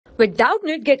With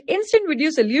Doubtnut, get instant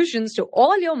video solutions to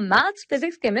all your maths,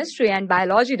 physics, chemistry, and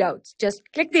biology doubts. Just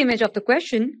click the image of the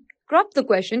question, crop the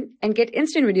question, and get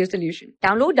instant video solution.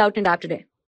 Download Doubtnut app today.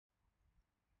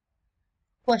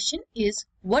 Question is,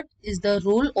 what is the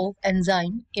role of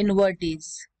enzyme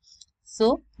invertase?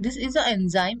 So, this is an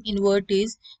enzyme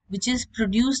invertase which is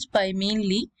produced by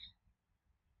mainly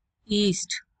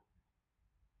yeast.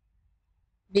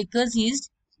 Baker's yeast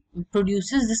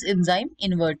produces this enzyme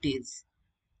invertase.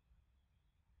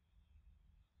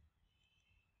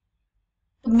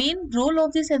 The main role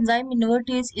of this enzyme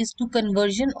invertase is to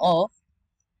conversion of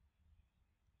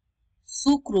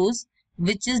sucrose,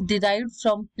 which is derived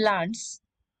from plants.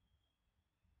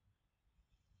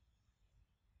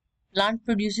 Plant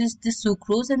produces this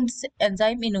sucrose and this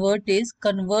enzyme invertase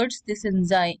converts this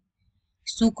enzyme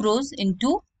sucrose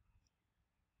into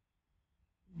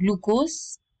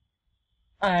glucose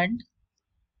and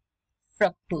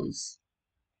fructose.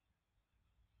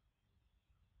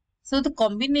 So the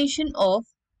combination of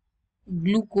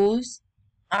glucose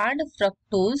and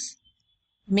fructose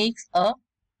makes a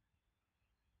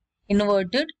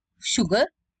inverted sugar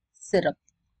syrup.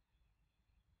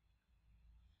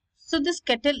 So this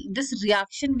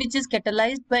reaction which is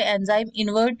catalyzed by enzyme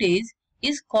invertase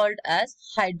is called as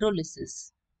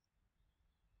hydrolysis.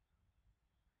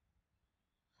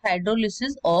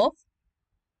 Hydrolysis of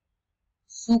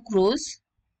sucrose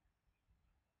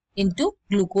into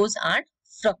glucose and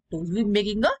fructose. We are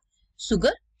making a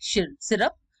sugar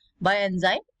syrup by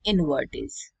enzyme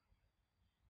invertase.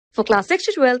 For class 6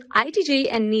 to 12, IIT JEE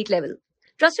and NEET level.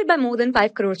 Trusted by more than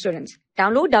 5 crore students.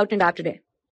 Download Doubtnut app today.